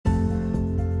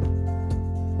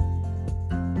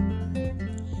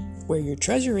Where your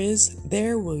treasure is,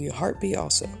 there will your heart be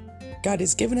also. God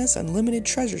has given us unlimited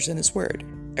treasures in His Word.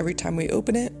 Every time we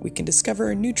open it, we can discover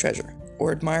a new treasure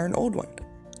or admire an old one.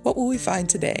 What will we find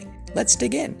today? Let's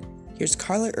dig in. Here's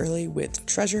Carla Early with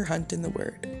Treasure Hunt in the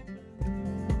Word.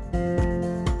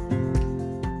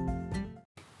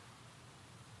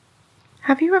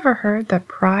 Have you ever heard that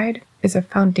pride is a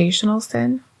foundational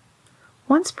sin?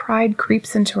 Once pride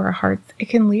creeps into our hearts, it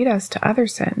can lead us to other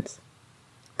sins.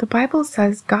 The Bible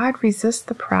says God resists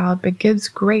the proud but gives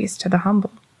grace to the humble.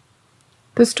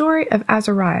 The story of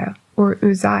Azariah, or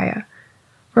Uzziah,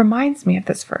 reminds me of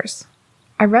this verse.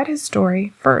 I read his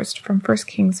story first from 1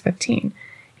 Kings 15.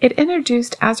 It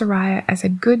introduced Azariah as a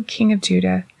good king of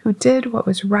Judah who did what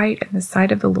was right in the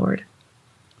sight of the Lord.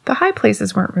 The high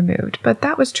places weren't removed, but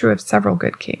that was true of several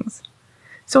good kings.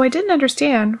 So I didn't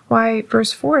understand why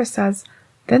verse 4 says,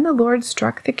 "Then the Lord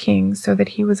struck the king so that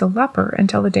he was a leper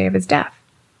until the day of his death."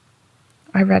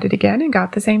 I read it again and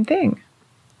got the same thing.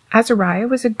 Azariah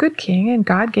was a good king and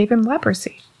God gave him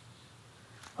leprosy.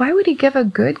 Why would He give a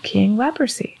good king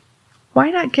leprosy? Why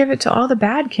not give it to all the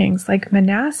bad kings like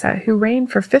Manasseh, who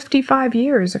reigned for 55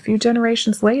 years a few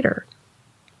generations later?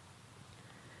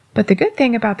 But the good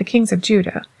thing about the kings of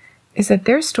Judah is that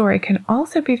their story can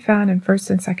also be found in 1st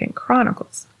and 2nd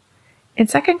Chronicles. In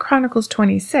 2nd Chronicles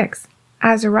 26,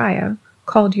 Azariah,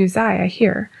 called Uzziah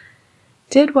here,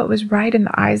 did what was right in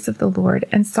the eyes of the Lord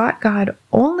and sought God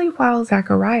only while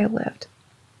Zechariah lived.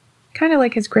 Kind of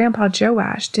like his grandpa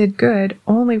Joash did good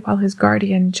only while his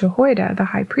guardian Jehoiada,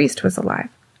 the high priest, was alive.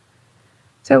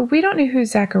 So we don't know who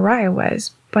Zechariah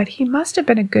was, but he must have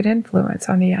been a good influence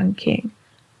on the young king.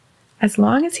 As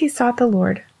long as he sought the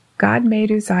Lord, God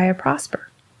made Uzziah prosper.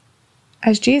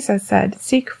 As Jesus said,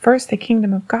 "Seek first the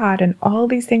kingdom of God, and all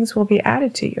these things will be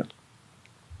added to you."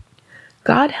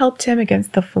 God helped him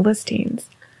against the Philistines.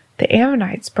 The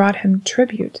Ammonites brought him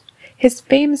tribute. His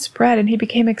fame spread and he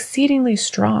became exceedingly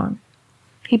strong.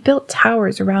 He built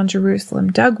towers around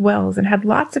Jerusalem, dug wells, and had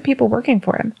lots of people working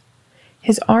for him.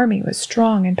 His army was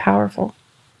strong and powerful.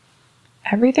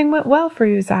 Everything went well for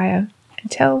Uzziah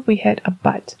until we hit a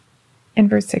but in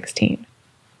verse 16.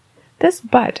 This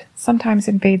but sometimes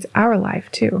invades our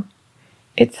life too.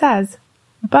 It says,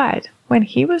 "But when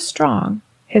he was strong,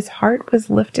 his heart was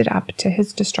lifted up to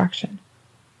his destruction."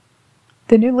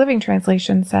 The New Living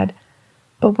Translation said,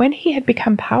 "But when he had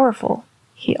become powerful,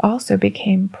 he also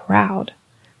became proud,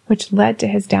 which led to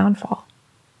his downfall."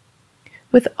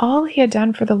 With all he had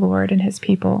done for the Lord and his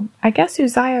people, I guess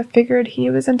Uzziah figured he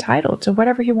was entitled to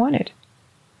whatever he wanted.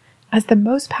 As the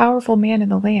most powerful man in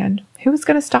the land, who was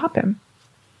going to stop him?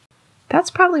 That's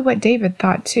probably what David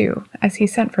thought too, as he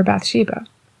sent for Bathsheba,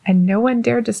 and no one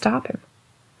dared to stop him.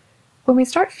 When we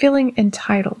start feeling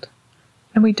entitled,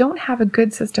 and we don't have a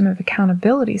good system of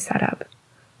accountability set up,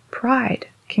 pride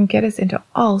can get us into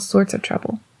all sorts of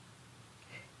trouble.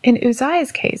 In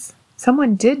Uzziah's case,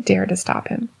 someone did dare to stop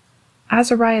him,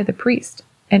 Azariah the priest,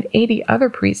 and 80 other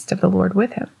priests of the Lord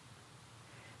with him.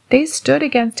 They stood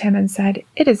against him and said,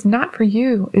 "It is not for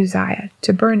you, Uzziah,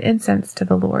 to burn incense to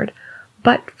the Lord,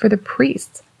 but for the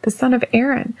priests, the son of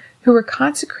Aaron, who were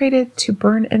consecrated to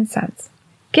burn incense.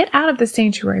 Get out of the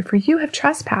sanctuary, for you have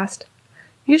trespassed.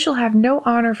 You shall have no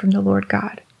honor from the Lord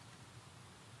God."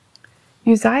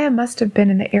 Uzziah must have been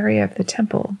in the area of the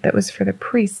temple that was for the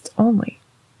priests only.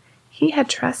 He had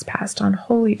trespassed on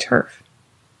holy turf,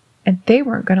 and they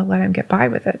weren't going to let him get by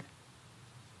with it.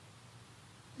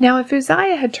 Now, if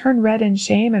Uzziah had turned red in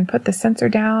shame and put the censer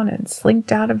down and slinked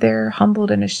out of there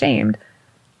humbled and ashamed,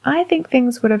 I think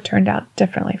things would have turned out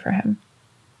differently for him.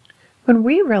 When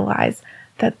we realize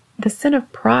that the sin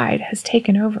of pride has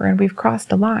taken over and we've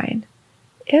crossed a line,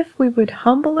 if we would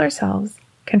humble ourselves,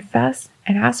 confess,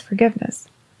 and ask forgiveness,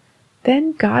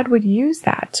 then God would use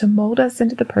that to mold us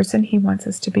into the person He wants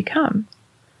us to become.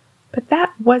 But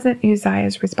that wasn't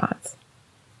Uzziah's response.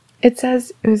 It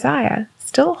says Uzziah,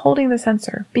 still holding the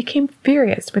censer, became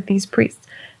furious with these priests,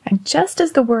 and just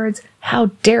as the words, "How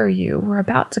dare you," were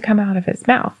about to come out of his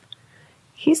mouth,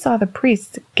 he saw the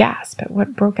priests gasp at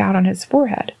what broke out on his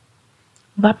forehead.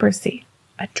 Leprosy,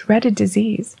 a dreaded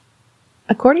disease.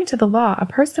 According to the law, a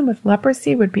person with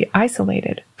leprosy would be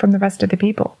isolated from the rest of the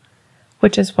people,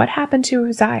 which is what happened to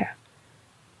Uzziah.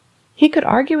 He could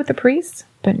argue with the priests,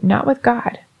 but not with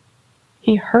God.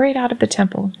 He hurried out of the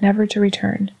temple, never to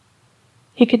return.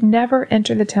 He could never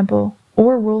enter the temple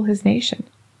or rule his nation.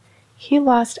 He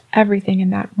lost everything in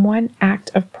that one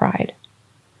act of pride.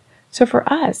 So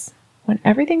for us, when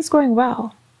everything's going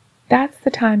well, that's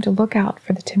the time to look out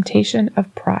for the temptation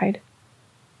of pride.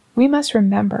 We must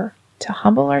remember to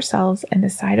humble ourselves in the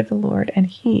sight of the Lord, and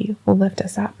He will lift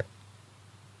us up.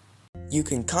 You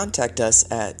can contact us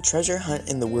at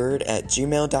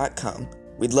treasurehuntintheword@gmail.com.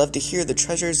 We'd love to hear the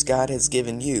treasures God has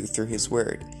given you through His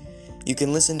Word. You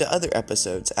can listen to other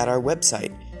episodes at our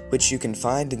website, which you can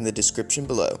find in the description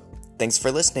below. Thanks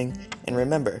for listening, and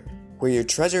remember, where your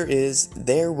treasure is,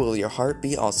 there will your heart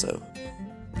be also.